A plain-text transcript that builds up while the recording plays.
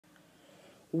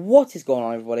What is going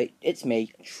on, everybody? It's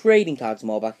me, Trading Cards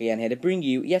More, back again here to bring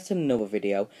you yet another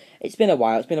video. It's been a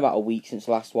while, it's been about a week since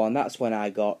the last one. That's when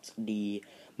I got the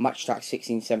Attax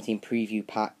 16-17 preview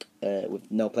pack with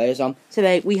no players on.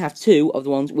 Today we have two of the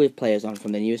ones with players on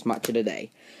from the newest match of the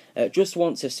day. Just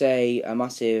want to say a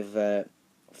massive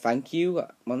thank you.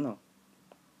 Well, no.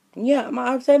 Yeah,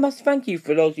 I'd say a massive thank you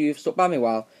for those of you who've stuck by me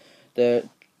while the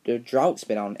drought's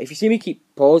been on. If you see me keep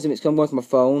pausing, it's going to my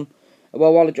phone.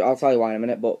 Well, I'll tell you why in a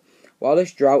minute, but while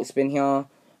this drought's been here,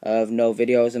 of no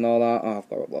videos and all that, I've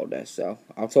got to upload this, so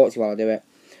I'll talk to you while I do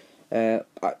it.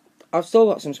 I've still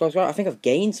got some subscribers. I think I've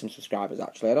gained some subscribers,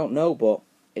 actually. I don't know, but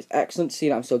it's excellent to see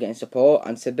that I'm still getting support,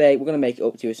 and today we're going to make it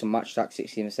up to you with some Attax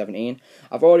 16 and 17.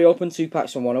 I've already opened 2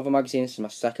 packs from one other magazine. This is my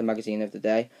second magazine of the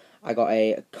day. I got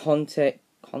a Conte?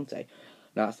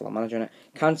 No, that's the manager in it.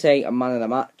 Kante, a man of the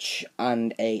match,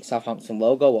 and a Southampton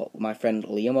logo, what my friend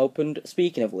Liam opened.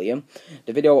 Speaking of Liam,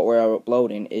 the video what we're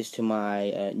uploading is to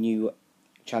my new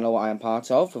channel I am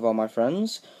part of with all my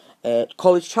friends.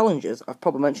 College Challenges. I've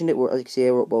probably mentioned it. As you can see,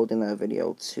 we're uploading a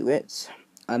video to it.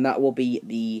 And that will be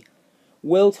the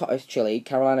World's Hottest Chili,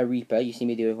 Carolina Reaper. You see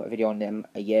me do a video on them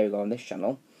a year ago on this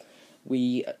channel.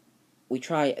 We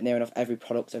try near enough every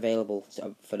product available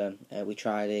for them. We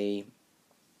try the...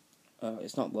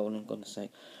 it's not loading, goodness sake.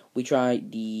 We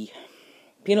tried the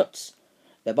peanuts,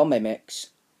 the Bombay mix,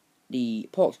 the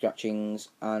pork scratchings,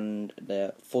 and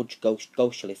the fudge, ghost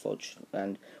chili fudge.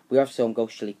 And we have some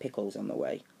ghost chili pickles on the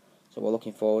way. So we're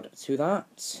looking forward to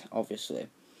that, obviously.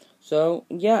 So,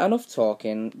 yeah, enough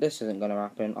talking. This isn't going to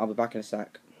happen. I'll be back in a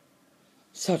sec.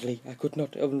 Sadly, I could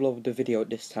not upload the video at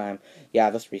this time. Yeah,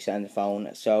 I'm just resetting the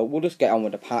phone. So, we'll just get on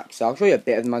with the pack. So, I'll show you a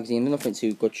bit of the magazine. There's nothing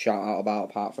too good to shout out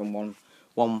about apart from one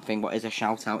thing, what is a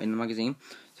shout out in the magazine.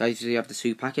 So as you see, we have the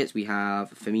 2 packets. We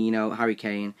have Firmino, Harry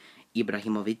Kane,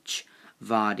 Ibrahimovic,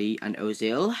 Vardy, and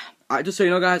Ozil. Just so you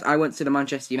know, guys, I went to the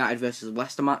Manchester United versus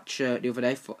Leicester match the other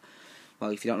day. Well,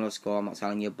 if you don't know the score, I'm not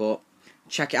telling you, but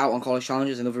check it out on College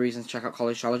Challenges. Another reason to check out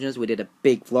College Challenges. We did a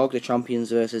big vlog, the champions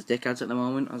versus dickheads at the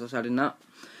moment, as I said in that.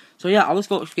 So yeah, I'll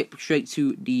just skip straight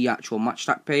to the actual match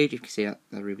stack page. You can see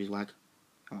the Ruby's leg.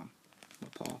 Oh, my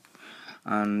paw.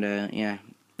 And yeah.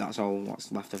 That's all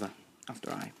what's left of her after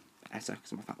I ate her,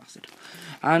 because I'm a fat bastard.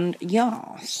 And,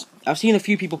 yes, I've seen a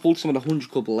few people pull some of the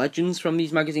 100 Club legends from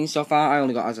these magazines so far. I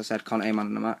only got, as I said, Conte man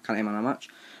in a match.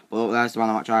 But there's the man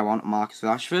of the match I want, Marcus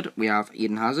Rashford. We have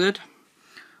Eden Hazard.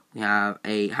 We have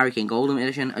a Harry Kane Golden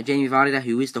Edition. A Jamie Vardy there,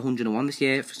 who is the 101 this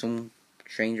year for some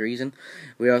strange reason.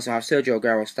 We also have Sergio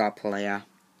Aguero, star player.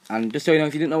 And just so you know,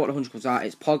 if you didn't know what the 100 Clubs are,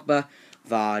 it's Pogba,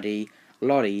 Vardy,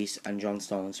 Lloris, and John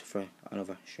Stones for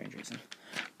another strange reason.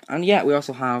 And yeah, we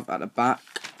also have at the back,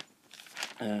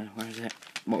 where is it?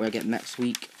 What we'll get next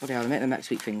week. Oh, they make the next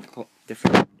week thing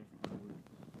different.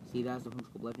 See, there's the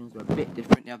 100 Club Legends. They're a bit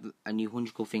different. They have a new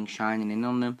 100 Club thing shining in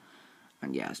on them.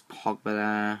 And yeah, it's Pogba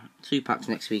there. 2 packs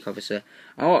next week, obviously.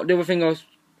 Oh, the other thing I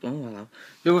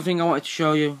wanted to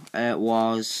show you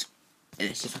was...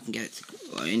 Let's see if I can get it to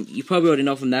go in. You probably already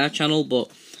know from their channel,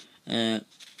 but... where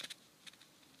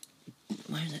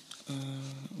is it?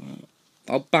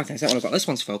 Oh, back in a second, I've got this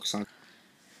one to focus on.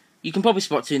 You can probably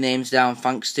spot 2 names down,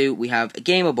 thanks to, we have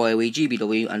Gamer Boy,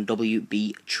 GBW, and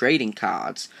WB Trading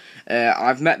Cards.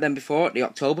 I've met them before at the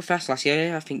Oktoberfest last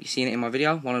year. I think you've seen it in my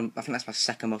video. I think that's my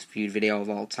second most viewed video of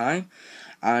all time.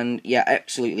 And yeah,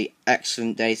 absolutely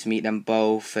excellent day to meet them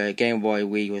both. Gamer Boy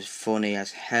was funny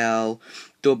as hell.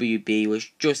 WB was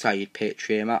just how you'd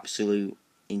picture him. Absolute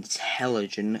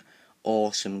intelligent,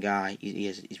 awesome guy.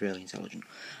 He's really intelligent.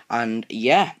 And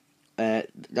yeah.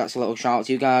 That's a little shout out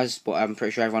to you guys, but I'm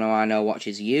pretty sure everyone who I know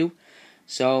watches you.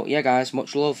 So, yeah guys,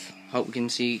 much love. Hope we can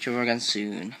see each other again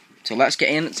soon. So let's get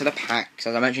into the packs.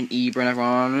 As I mentioned, Ibra and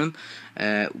everyone on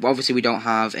them. Obviously we don't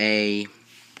have a,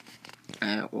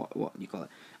 what do you call it,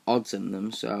 odds in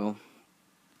them, so,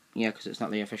 yeah, because it's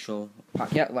not the official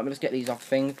pack yet. Let me just get these off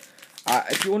thing.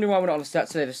 If you're wondering why we're not on the set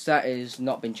today, the set has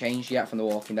not been changed yet from the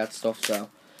Walking Dead stuff, so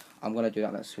I'm going to do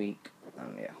that next week,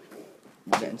 and yeah.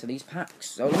 We'll get into these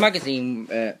packs. So the magazine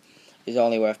is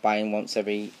only worth buying twice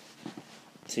every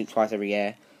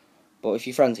year. But if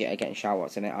your friends getting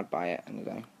shout-outs in it, I'd buy it any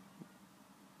day.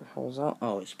 What the hell was that?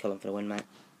 Oh, it's Killing for the Win, mate.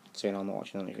 So you know I'm not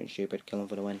watching anything stupid. Killing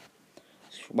for the Win.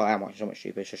 Well, I am watching something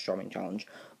stupid. It's just Storming Challenge.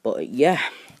 But yeah,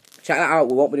 check that out.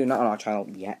 We won't be doing that on our channel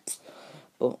yet.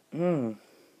 But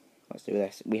let's do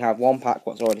this. We have 1 pack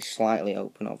what's already slightly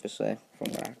open, obviously,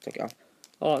 from where I took it off.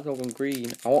 Oh, it's all gone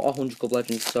green. I want a 100 Club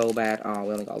Legends so bad. Oh,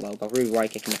 we only got a logo. Ruby, why are you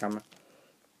kicking the camera?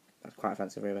 That's quite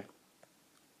offensive, Ruby.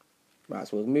 Right,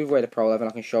 so we'll move away to Pro 11.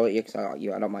 I can show it you because I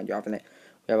don't mind you having it.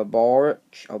 We have a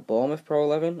Bournemouth Pro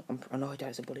 11. I'm annoyed that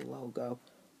it's a bloody logo.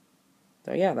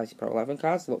 So yeah, that's your Pro 11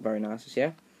 cards. They look very nice this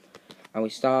year. And we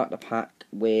start the pack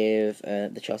with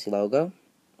the Chelsea logo.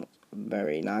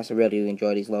 Very nice. I really do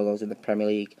enjoy these logos with the Premier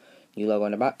League new logo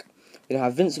on the back. We're going to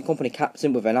have Vincent Kompany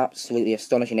captain with an absolutely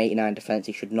astonishing 89 defence.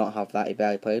 He should not have that. He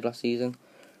barely played last season.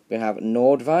 We're going to have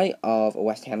Nordvei of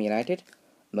West Ham United.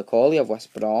 Macaulay of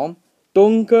West Brom.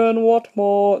 Duncan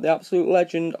Watmore, the absolute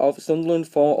legend of Sunderland,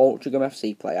 former Altrincham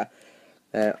FC player.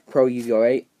 Pro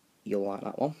UVO8. You'll like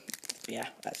that one. Yeah,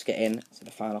 let's get in to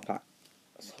the final pack.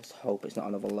 Let's hope it's not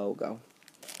another logo.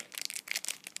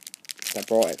 I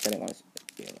brought it because I didn't want it to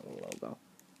be another logo.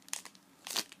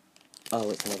 Oh,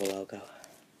 it's another logo.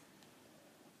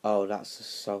 Oh, that's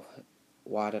just so...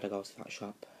 Why did I go to that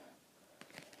shop?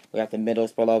 We have the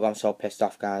Middlesbrough logo. I'm so pissed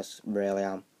off, guys. Really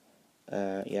am.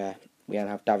 Yeah. We then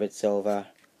have David Silva,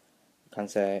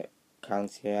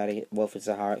 Cantieri, Wilfred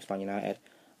Zaha, ex-Man United,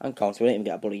 and Conte. We didn't even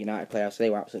get a bloody United player, so they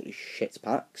were absolutely shit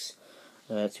packs.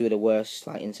 Two of the worst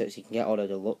inserts you can get, although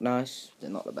they look nice. They're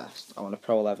not the best. On the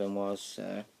Pro 11 was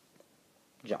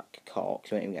Jack Cork,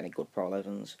 so we didn't even get any good Pro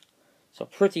 11s. So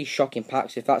pretty shocking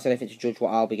packs. If that's anything to judge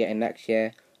what I'll be getting next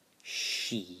year,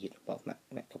 well,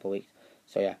 next couple of weeks.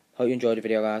 So yeah, hope you enjoyed the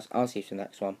video, guys. I'll see you for the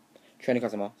next one. Training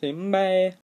Cosmo. Bye.